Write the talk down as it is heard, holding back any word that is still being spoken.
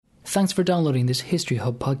Thanks for downloading this History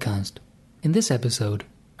Hub podcast. In this episode,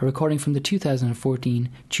 a recording from the 2014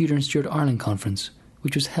 Tudor and Stuart Ireland Conference,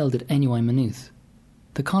 which was held at NUI Maynooth.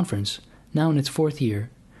 The conference, now in its fourth year,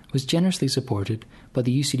 was generously supported by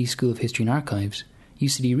the UCD School of History and Archives,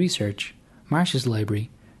 UCD Research, Marsh's Library,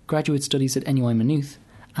 Graduate Studies at NUI Maynooth,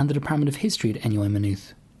 and the Department of History at NUI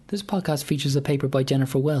Maynooth. This podcast features a paper by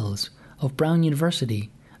Jennifer Wells of Brown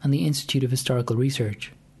University and the Institute of Historical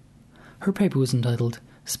Research. Her paper was entitled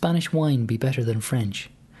Spanish Wine Be Better Than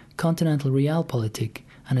French, Continental Realpolitik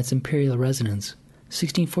and its Imperial Resonance,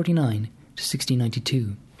 1649 to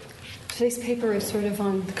 1692. Today's paper is sort of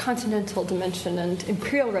on the continental dimension and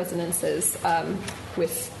imperial resonances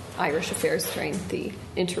with Irish affairs during the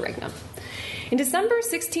interregnum. In December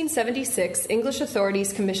 1676, English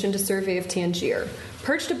authorities commissioned a survey of Tangier.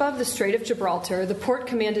 Perched above the Strait of Gibraltar, the port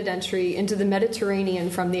commanded entry into the Mediterranean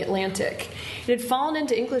from the Atlantic. It had fallen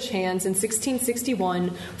into English hands in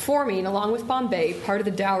 1661, forming, along with Bombay, part of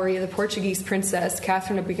the dowry of the Portuguese princess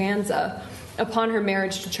Catherine of Braganza upon her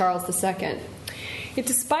marriage to Charles II. Yet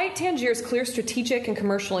despite Tangier's clear strategic and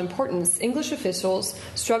commercial importance, English officials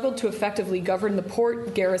struggled to effectively govern the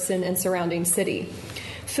port, garrison, and surrounding city.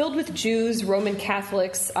 Filled with Jews, Roman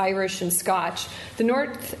Catholics, Irish, and Scotch, the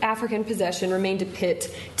North African possession remained a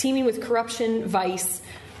pit, teeming with corruption, vice,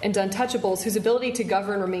 and untouchables whose ability to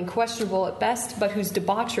govern remained questionable at best, but whose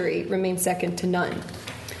debauchery remained second to none.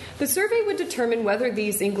 The survey would determine whether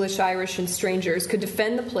these English, Irish, and strangers could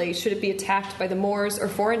defend the place should it be attacked by the Moors or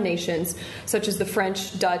foreign nations, such as the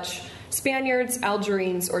French, Dutch, Spaniards,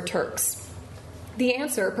 Algerines, or Turks. The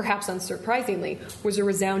answer, perhaps unsurprisingly, was a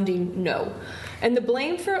resounding no. And the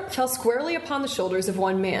blame fell squarely upon the shoulders of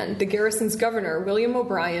one man, the garrison's governor, William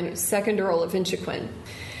O'Brien, 2nd Earl of Inchiquin.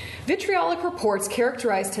 Vitriolic reports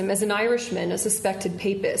characterized him as an Irishman, a suspected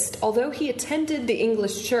papist. Although he attended the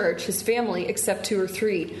English church, his family, except 2 or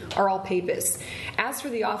 3, are all papists. As for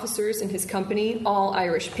the officers in his company, all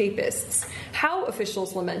Irish papists. How,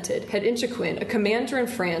 officials lamented, had Inchiquin, a commander in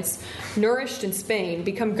France, nourished in Spain,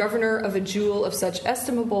 become governor of a jewel of such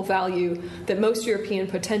estimable value that most European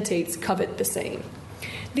potentates covet the same?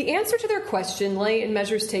 The answer to their question lay in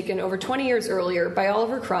measures taken over 20 years earlier by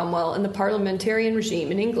Oliver Cromwell and the parliamentarian regime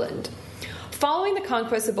in England. Following the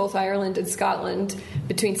conquest of both Ireland and Scotland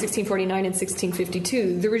between 1649 and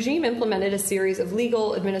 1652, the regime implemented a series of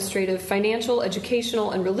legal, administrative, financial,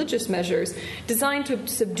 educational, and religious measures designed to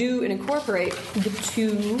subdue and incorporate the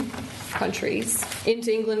two countries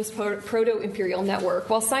into England's proto-imperial network,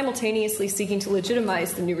 while simultaneously seeking to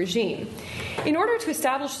legitimize the new regime. In order to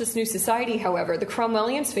establish this new society, however, the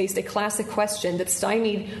Cromwellians faced a classic question that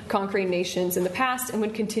stymied conquering nations in the past and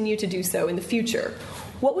would continue to do so in the future.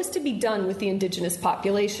 What was to be done with the indigenous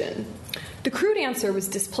population? The crude answer was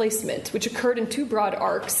displacement, which occurred in 2 broad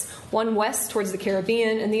arcs, one west towards the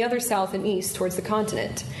Caribbean and the other south and east towards the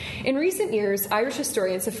continent. In recent years, Irish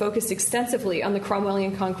historians have focused extensively on the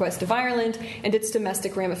Cromwellian conquest of Ireland and its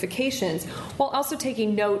domestic ramifications, while also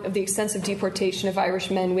taking note of the extensive deportation of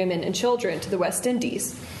Irish men, women, and children to the West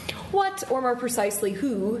Indies. What, or more precisely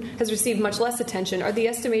who, has received much less attention are the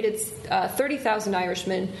estimated 30,000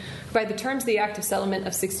 Irishmen who, by the terms of the Act of Settlement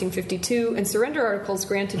of 1652 and surrender articles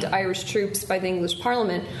granted to Irish troops by the English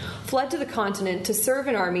Parliament, fled to the continent to serve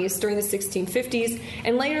in armies during the 1650s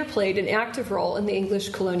and later played an active role in the English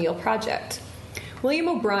colonial project. William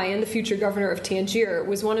O'Brien, the future governor of Tangier,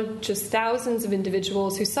 was one of just thousands of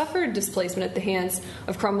individuals who suffered displacement at the hands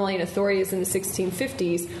of Cromwellian authorities in the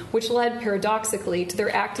 1650s, which led, paradoxically, to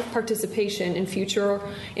their active participation in future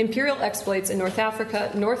imperial exploits in North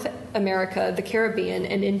Africa, North America, the Caribbean,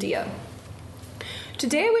 and India.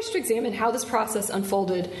 Today I wish to examine how this process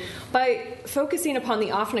unfolded by focusing upon the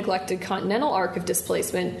often-neglected continental arc of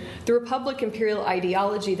displacement, the Republic imperial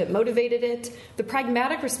ideology that motivated it, the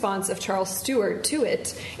pragmatic response of Charles Stuart to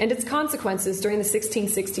it, and its consequences during the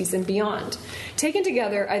 1660s and beyond. Taken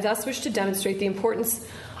together, I thus wish to demonstrate the importance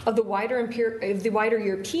of the wider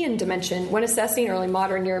European dimension when assessing early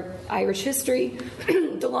modern Irish history,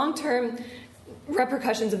 the long-term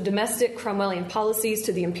repercussions of domestic Cromwellian policies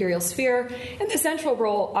to the imperial sphere, and the central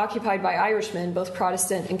role occupied by Irishmen, both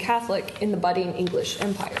Protestant and Catholic, in the budding English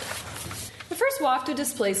Empire. The first waft of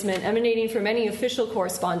displacement emanating from any official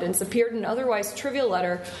correspondence appeared in an otherwise trivial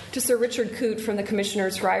letter to Sir Richard Coote from the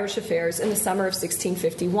Commissioners for Irish Affairs in the summer of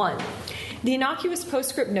 1651. The innocuous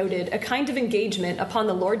postscript noted a kind of engagement upon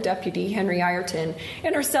the Lord Deputy, Henry Ireton,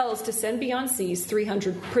 and ourselves to send beyond seas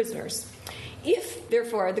 300 prisoners. If,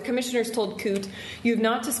 therefore, the commissioners told Coote, you have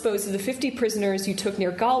not disposed of the 50 prisoners you took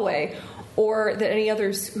near Galway, or that any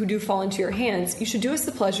others who do fall into your hands, you should do us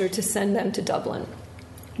the pleasure to send them to Dublin.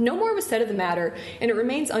 No more was said of the matter, and it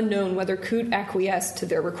remains unknown whether Coote acquiesced to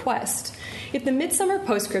their request. Yet the Midsummer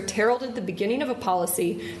Postscript heralded the beginning of a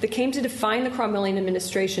policy that came to define the Cromwellian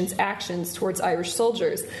administration's actions towards Irish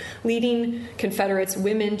soldiers, leading Confederates,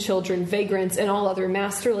 women, children, vagrants, and all other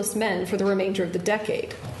masterless men for the remainder of the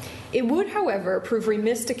decade. It would, however, prove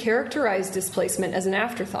remiss to characterize displacement as an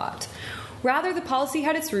afterthought. Rather, the policy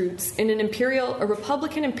had its roots in a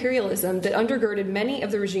Republican imperialism that undergirded many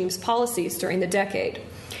of the regime's policies during the decade.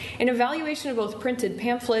 An evaluation of both printed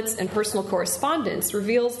pamphlets and personal correspondence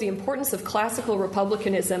reveals the importance of classical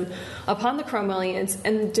republicanism upon the Cromwellians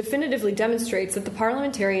and definitively demonstrates that the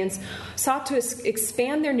parliamentarians sought to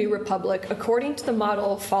expand their new republic according to the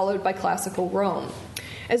model followed by classical Rome.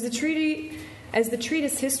 As the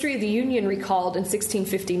treatise History of the Union recalled in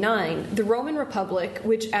 1659, the Roman Republic,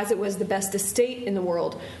 which as it was the best estate in the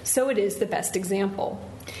world, so it is the best example.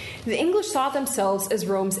 The English saw themselves as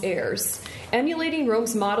Rome's heirs. Emulating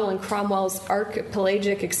Rome's model in Cromwell's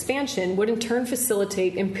archipelagic expansion would in turn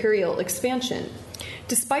facilitate imperial expansion.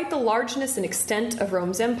 Despite the largeness and extent of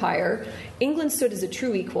Rome's empire, England stood as a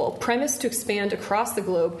true equal, premised to expand across the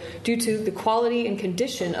globe due to the quality and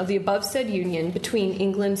condition of the above-said union between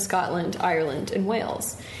England, Scotland, Ireland, and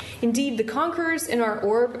Wales. Indeed, the conquerors in our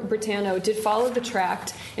Orb Britanno did follow the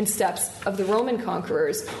tract and steps of the Roman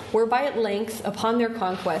conquerors, whereby at length, upon their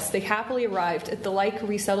conquest, they happily arrived at the like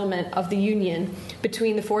resettlement of the union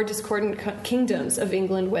between the four discordant kingdoms of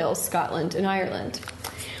England, Wales, Scotland, and Ireland.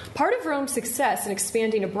 Part of Rome's success in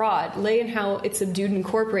expanding abroad lay in how it subdued and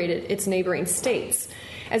incorporated its neighboring states.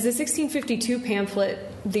 As the 1652 pamphlet,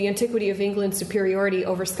 The Antiquity of England's Superiority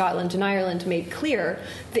over Scotland and Ireland, made clear,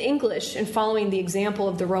 the English, in following the example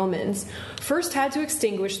of the Romans, first had to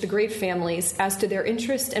extinguish the great families as to their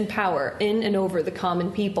interest and power in and over the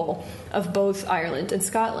common people of both Ireland and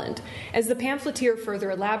Scotland. As the pamphleteer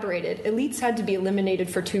further elaborated, elites had to be eliminated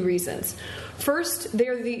for two reasons. First,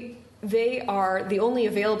 they are the only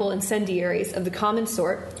available incendiaries of the common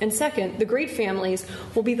sort, and second, the great families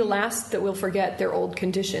will be the last that will forget their old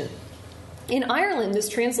condition. In Ireland, this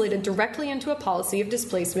translated directly into a policy of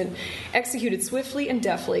displacement executed swiftly and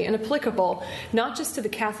deftly and applicable not just to the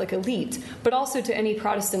Catholic elite, but also to any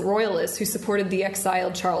Protestant royalists who supported the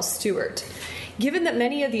exiled Charles Stuart. Given that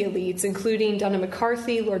many of the elites, including Donogh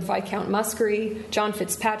McCarthy, Lord Viscount Muskerry, John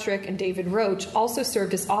Fitzpatrick, and David Roche, also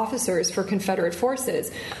served as officers for Confederate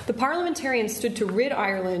forces, the parliamentarians stood to rid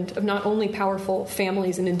Ireland of not only powerful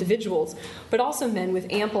families and individuals, but also men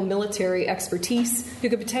with ample military expertise who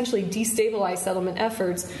could potentially destabilize settlement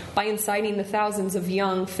efforts by inciting the thousands of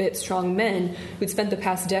young, fit, strong men who'd spent the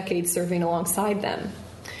past decade serving alongside them.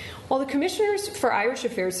 While the Commissioners for Irish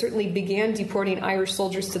Affairs certainly began deporting Irish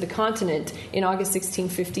soldiers to the continent in August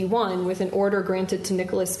 1651 with an order granted to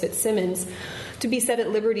Nicholas Fitzsimmons to be set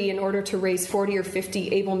at liberty in order to raise 40 or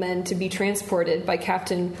 50 able men to be transported by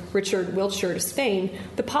Captain Richard Wiltshire to Spain,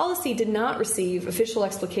 the policy did not receive official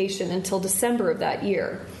explication until December of that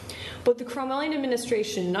year. Both the Cromwellian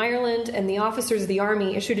administration in Ireland and the officers of the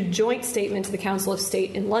army issued a joint statement to the Council of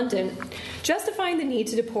State in London, justifying the need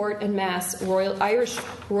to deport en masse Irish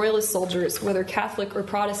royalist soldiers, whether Catholic or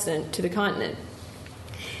Protestant, to the continent.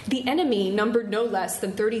 The enemy numbered no less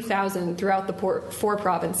than 30,000 throughout the four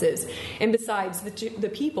provinces, and besides, the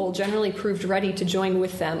people generally proved ready to join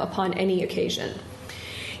with them upon any occasion.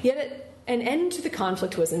 Yet an end to the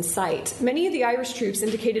conflict was in sight. Many of the Irish troops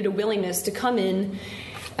indicated a willingness to come in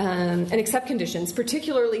and accept conditions,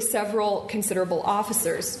 particularly several considerable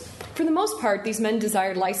officers. For the most part, these men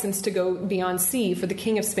desired license to go beyond sea for the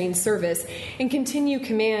King of Spain's service and continue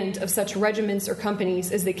command of such regiments or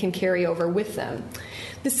companies as they can carry over with them.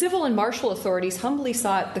 The civil and martial authorities humbly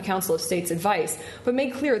sought the Council of State's advice, but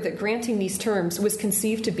made clear that granting these terms was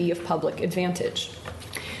conceived to be of public advantage.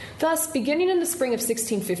 Thus, beginning in the spring of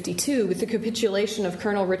 1652, with the capitulation of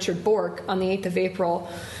Colonel Richard Bourke on the 8th of April,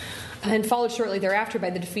 and followed shortly thereafter by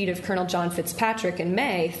the defeat of Colonel John Fitzpatrick in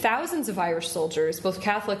May, thousands of Irish soldiers, both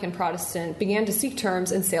Catholic and Protestant, began to seek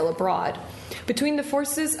terms and sail abroad. Between the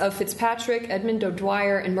forces of Fitzpatrick, Edmund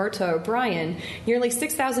O'Dwyer, and Murtagh O'Brien, nearly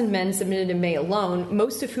 6,000 men submitted in May alone,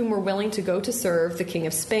 most of whom were willing to go to serve the King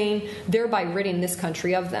of Spain, thereby ridding this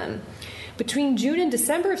country of them. Between June and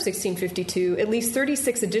December of 1652, at least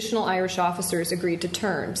 36 additional Irish officers agreed to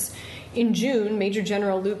terms. In June, Major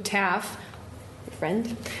General Luke Taaffe,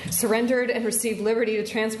 surrendered and received liberty to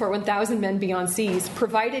transport 1,000 men beyond seas,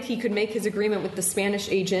 provided he could make his agreement with the Spanish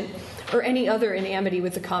agent or any other in amity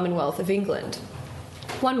with the Commonwealth of England.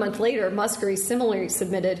 1 month later, Muskerry similarly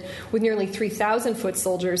submitted with nearly 3,000 foot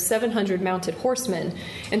soldiers, 700 mounted horsemen,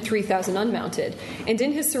 and 3,000 unmounted, and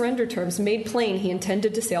in his surrender terms made plain he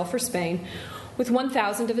intended to sail for Spain with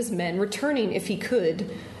 1,000 of his men returning if he could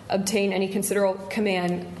obtain any considerable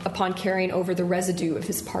command upon carrying over the residue of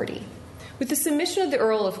his party. With the submission of the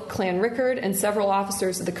Earl of Clanrickard and several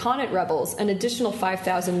officers of the Connaught rebels, an additional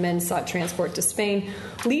 5,000 men sought transport to Spain,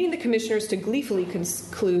 leading the commissioners to gleefully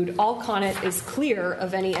conclude all Connaught is clear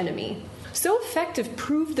of any enemy. So effective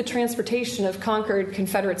proved the transportation of conquered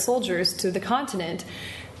Confederate soldiers to the continent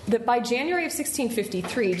that by January of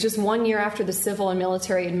 1653, just 1 year after the civil and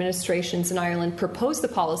military administrations in Ireland proposed the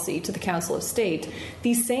policy to the Council of State,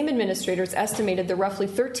 these same administrators estimated that roughly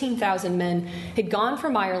 13,000 men had gone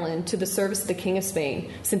from Ireland to the service of the King of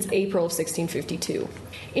Spain since April of 1652.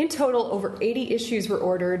 In total, over 80 issues were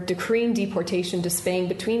ordered decreeing deportation to Spain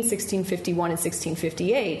between 1651 and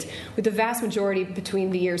 1658, with the vast majority between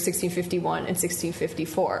the years 1651 and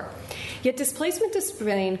 1654. Yet displacement to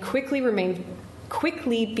Spain quickly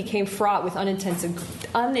became fraught with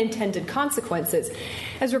unintended consequences,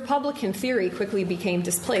 as Republican theory quickly became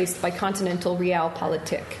displaced by continental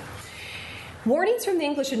realpolitik. Warnings from the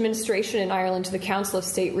English administration in Ireland to the Council of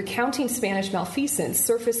State recounting Spanish malfeasance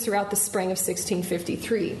surfaced throughout the spring of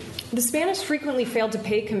 1653. The Spanish frequently failed to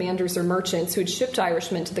pay commanders or merchants who had shipped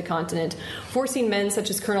Irishmen to the continent, forcing men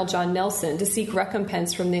such as Colonel John Nelson to seek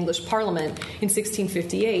recompense from the English Parliament in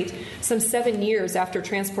 1658, some 7 years after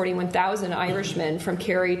transporting 1,000 Irishmen from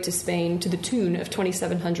Kerry to Spain to the tune of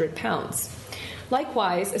 £2,700.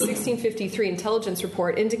 Likewise, a 1653 intelligence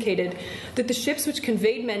report indicated that the ships which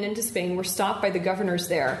conveyed men into Spain were stopped by the governors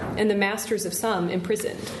there, and the masters of some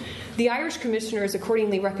imprisoned. The Irish commissioners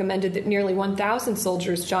accordingly recommended that nearly 1,000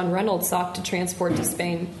 soldiers John Reynolds sought to transport to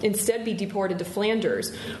Spain instead be deported to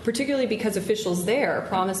Flanders, particularly because officials there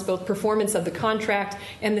promised both performance of the contract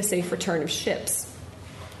and the safe return of ships.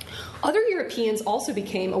 Other Europeans also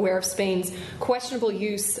became aware of Spain's questionable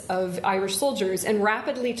use of Irish soldiers and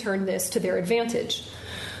rapidly turned this to their advantage.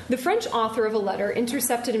 The French author of a letter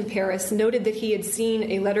intercepted in Paris noted that he had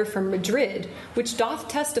seen a letter from Madrid, which doth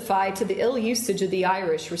testify to the ill usage of the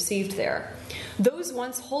Irish received there. Those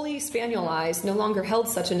once wholly Spaniolized no longer held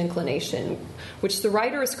such an inclination, which the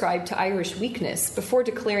writer ascribed to Irish weakness, before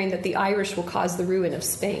declaring that the Irish will cause the ruin of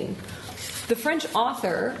Spain. The French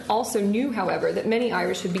author also knew, however, that many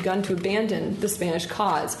Irish had begun to abandon the Spanish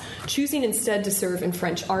cause, choosing instead to serve in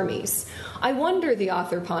French armies. I wonder, the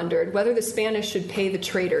author pondered, whether the Spanish should pay the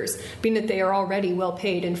traitors, being that they are already well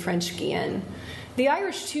paid in French Guienne. The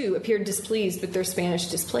Irish, too, appeared displeased with their Spanish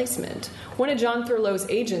displacement. One of John Thurloe's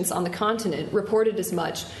agents on the continent reported as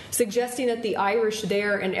much, suggesting that the Irish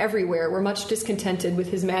there and everywhere were much discontented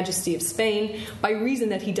with His Majesty of Spain by reason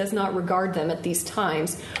that he does not regard them at these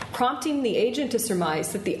times, prompting the agent to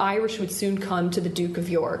surmise that the Irish would soon come to the Duke of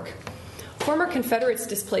York. Former Confederates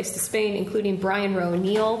displaced to Spain, including Brian Rowe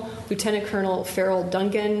Neal, Lieutenant Colonel Farrell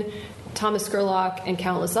Dungan, Thomas Scurlock, and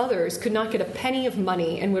countless others, could not get a penny of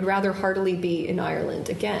money and would rather heartily be in Ireland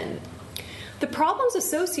again. The problems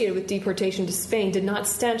associated with deportation to Spain did not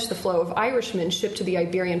stanch the flow of Irishmen shipped to the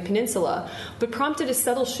Iberian Peninsula, but prompted a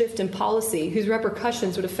subtle shift in policy whose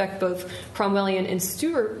repercussions would affect both Cromwellian and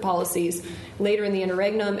Stuart policies later in the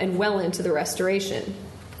interregnum and well into the Restoration.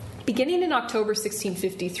 Beginning in October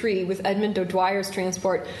 1653, with Edmund O'Dwyer's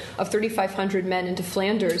transport of 3,500 men into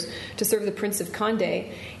Flanders to serve the Prince of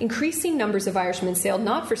Condé, increasing numbers of Irishmen sailed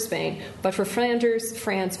not for Spain, but for Flanders,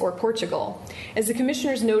 France, or Portugal. As the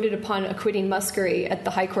commissioners noted upon acquitting Muskerry at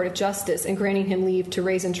the High Court of Justice and granting him leave to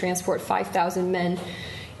raise and transport 5,000 men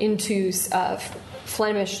into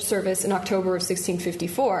Flemish service in October of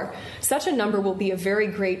 1654, such a number will be a very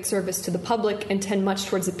great service to the public and tend much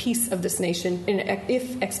towards the peace of this nation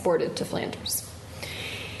if exported to Flanders.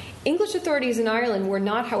 English authorities in Ireland were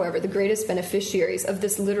not, however, the greatest beneficiaries of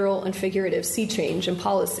this literal and figurative sea change in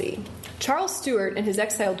policy. Charles Stuart and his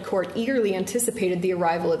exiled court eagerly anticipated the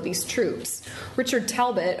arrival of these troops. Richard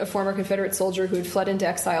Talbot, a former Confederate soldier who had fled into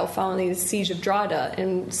exile following the siege of Drogheda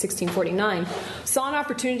in 1649, saw an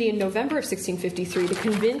opportunity in November of 1653 to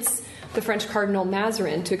convince the French Cardinal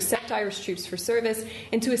Mazarin to accept Irish troops for service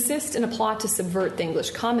and to assist in a plot to subvert the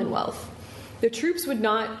English Commonwealth. The troops would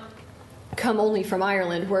not come only from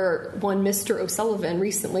Ireland, where one Mr. O'Sullivan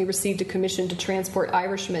recently received a commission to transport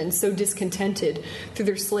Irishmen so discontented through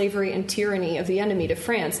their slavery and tyranny of the enemy to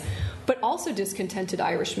France, but also discontented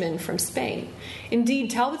Irishmen from Spain. Indeed,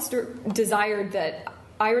 Talbot desired that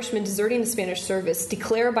Irishmen deserting the Spanish service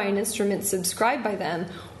declare by an instrument subscribed by them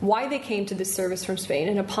why they came to this service from Spain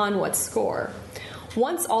and upon what score.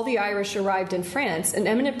 Once all the Irish arrived in France, an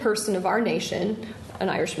eminent person of our nation, an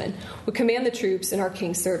Irishman, would command the troops in our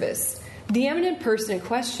king's service. The eminent person in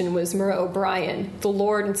question was Murrogh O'Brien, the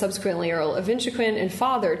Lord and subsequently Earl of Inchiquin and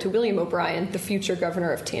father to William O'Brien, the future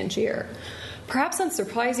governor of Tangier. Perhaps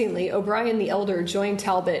unsurprisingly, O'Brien the Elder joined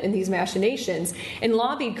Talbot in these machinations and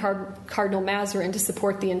lobbied Cardinal Mazarin to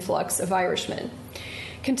support the influx of Irishmen.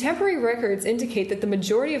 Contemporary records indicate that the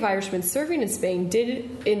majority of Irishmen serving in Spain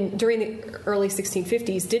during the early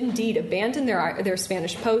 1650s did indeed abandon their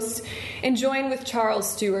Spanish posts and join with Charles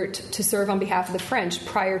Stuart to serve on behalf of the French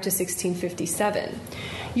prior to 1657.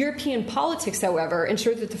 European politics, however,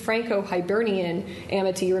 ensured that the Franco-Hibernian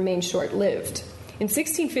amity remained short-lived. In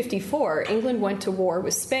 1654, England went to war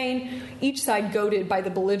with Spain, each side goaded by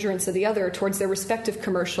the belligerence of the other towards their respective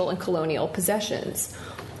commercial and colonial possessions.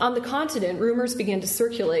 On the continent, rumors began to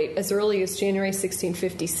circulate as early as January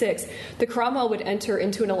 1656 that Cromwell would enter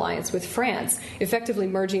into an alliance with France, effectively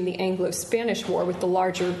merging the Anglo-Spanish War with the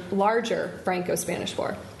larger Franco-Spanish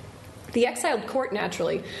War. The exiled court,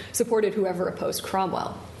 naturally, supported whoever opposed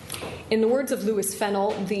Cromwell. In the words of Lewis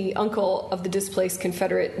Fennel, the uncle of the displaced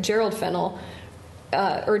Confederate Gerald Fennel,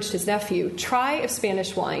 urged his nephew, "Try if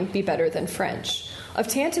Spanish wine be better than French." Of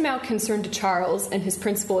tantamount concern to Charles and his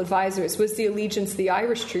principal advisors was the allegiance of the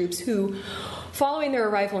Irish troops who, following their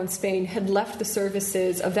arrival in Spain, had left the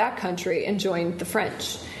services of that country and joined the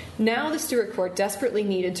French. Now the Stuart court desperately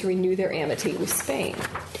needed to renew their amity with Spain.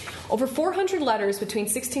 Over 400 letters between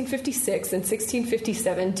 1656 and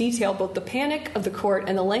 1657 detail both the panic of the court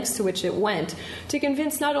and the lengths to which it went to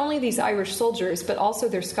convince not only these Irish soldiers, but also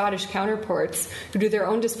their Scottish counterparts, who to their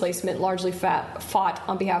own displacement largely fought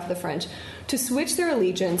on behalf of the French, to switch their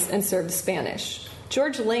allegiance and serve the Spanish.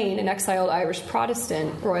 George Lane, an exiled Irish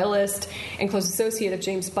Protestant, royalist, and close associate of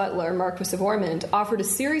James Butler, Marquess of Ormond, offered a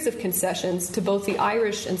series of concessions to both the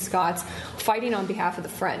Irish and Scots fighting on behalf of the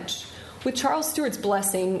French. With Charles Stuart's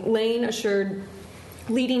blessing, Lane assured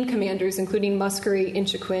leading commanders, including Muskerry,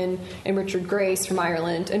 Inchiquin, and Richard Grace from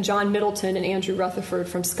Ireland, and John Middleton and Andrew Rutherford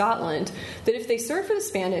from Scotland, that if they served for the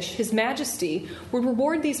Spanish, His Majesty would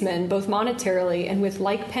reward these men both monetarily and with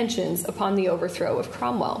like pensions upon the overthrow of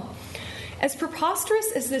Cromwell. As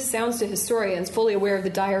preposterous as this sounds to historians fully aware of the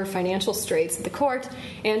dire financial straits of the court,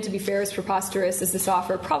 and to be fair, as preposterous as this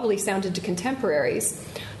offer probably sounded to contemporaries,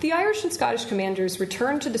 the Irish and Scottish commanders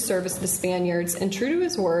returned to the service of the Spaniards, and true to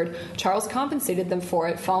his word, Charles compensated them for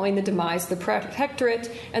it following the demise of the Protectorate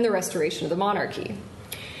and the restoration of the monarchy.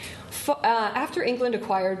 After England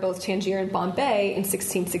acquired both Tangier and Bombay in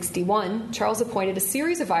 1661, Charles appointed a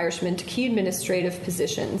series of Irishmen to key administrative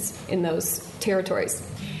positions in those territories.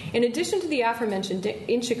 In addition to the aforementioned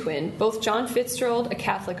Inchiquin, both John Fitzgerald, a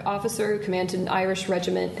Catholic officer who commanded an Irish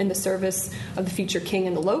regiment in the service of the future king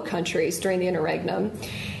in the Low Countries during the interregnum,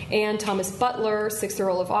 and Thomas Butler, 6th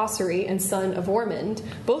Earl of Ossory and son of Ormond,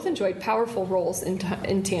 both enjoyed powerful roles in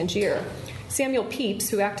Tangier. Samuel Pepys,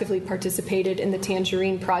 who actively participated in the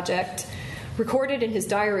Tangerine Project, recorded in his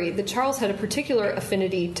diary that Charles had a particular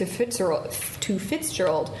affinity to Fitzgerald,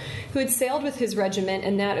 who had sailed with his regiment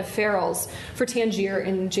and that of Farrell's for Tangier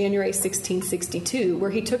in January 1662,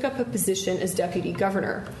 where he took up a position as deputy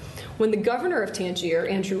governor. When the governor of Tangier,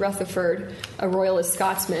 Andrew Rutherford, a royalist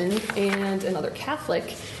Scotsman and another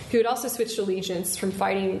Catholic, who had also switched allegiance from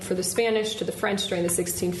fighting for the Spanish to the French during the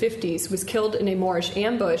 1650s, was killed in a Moorish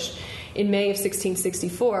ambush in May of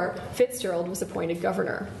 1664, Fitzgerald was appointed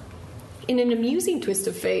governor. In an amusing twist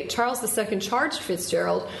of fate, Charles II charged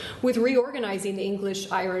Fitzgerald with reorganizing the English,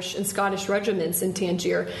 Irish, and Scottish regiments in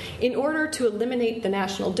Tangier in order to eliminate the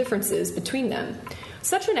national differences between them.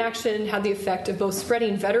 Such an action had the effect of both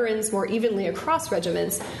spreading veterans more evenly across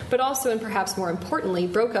regiments, but also, and perhaps more importantly,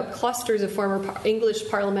 broke up clusters of former English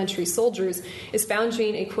parliamentary soldiers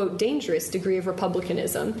espousing a, quote, dangerous degree of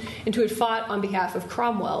republicanism, and who had fought on behalf of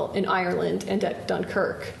Cromwell in Ireland and at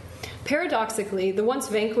Dunkirk. Paradoxically, the once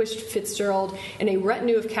vanquished Fitzgerald and a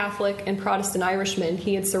retinue of Catholic and Protestant Irishmen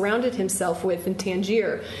he had surrounded himself with in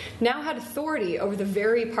Tangier now had authority over the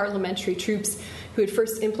very parliamentary troops who had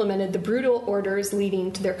first implemented the brutal orders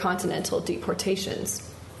leading to their continental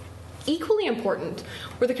deportations. Equally important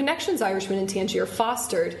were the connections Irishmen in Tangier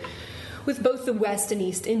fostered with both the West and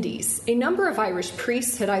East Indies. A number of Irish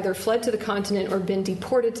priests had either fled to the continent or been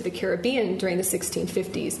deported to the Caribbean during the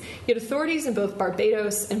 1650s, yet authorities in both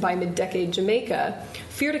Barbados and by mid-decade Jamaica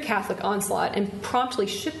feared a Catholic onslaught and promptly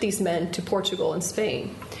shipped these men to Portugal and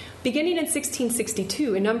Spain. Beginning in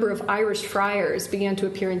 1662, a number of Irish friars began to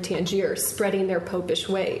appear in Tangier, spreading their popish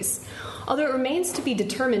ways. Although it remains to be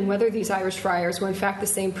determined whether these Irish friars were in fact the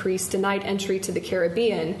same priests denied entry to the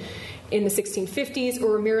Caribbean in the 1650s, or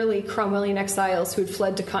were merely Cromwellian exiles who had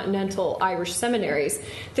fled to continental Irish seminaries,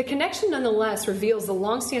 the connection nonetheless reveals the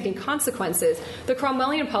long-standing consequences the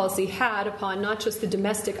Cromwellian policy had upon not just the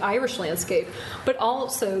domestic Irish landscape, but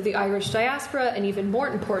also the Irish diaspora, and even more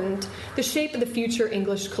important, the shape of the future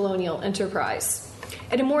English colonial enterprise.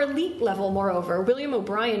 At a more elite level, moreover, William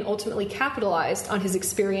O'Brien ultimately capitalized on his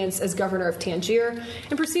experience as governor of Tangier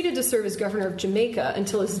and proceeded to serve as governor of Jamaica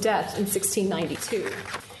until his death in 1692.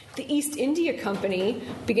 The East India Company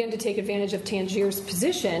began to take advantage of Tangier's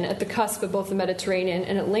position at the cusp of both the Mediterranean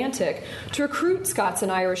and Atlantic to recruit Scots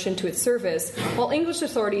and Irish into its service, while English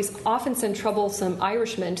authorities often sent troublesome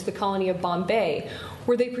Irishmen to the colony of Bombay,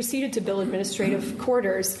 where they proceeded to build administrative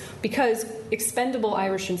quarters because expendable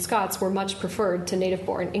Irish and Scots were much preferred to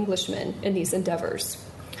native-born Englishmen in these endeavors.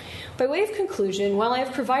 By way of conclusion, while I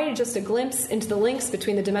have provided just a glimpse into the links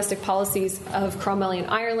between the domestic policies of Cromwellian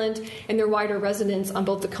Ireland and their wider resonance on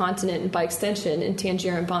both the continent and by extension in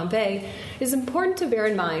Tangier and Bombay, it is important to bear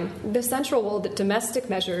in mind the central role that domestic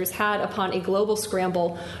measures had upon a global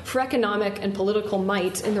scramble for economic and political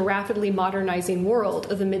might in the rapidly modernizing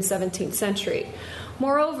world of the mid-17th century.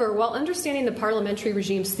 Moreover, while understanding the parliamentary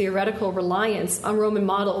regime's theoretical reliance on Roman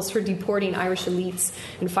models for deporting Irish elites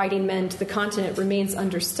and fighting men to the continent remains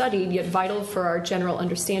understudied, yet vital for our general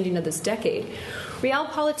understanding of this decade,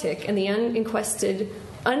 realpolitik and the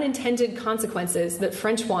unintended consequences that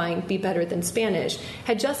French wine be better than Spanish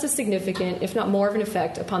had just as significant, if not more of an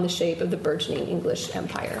effect, upon the shape of the burgeoning English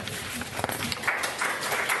empire.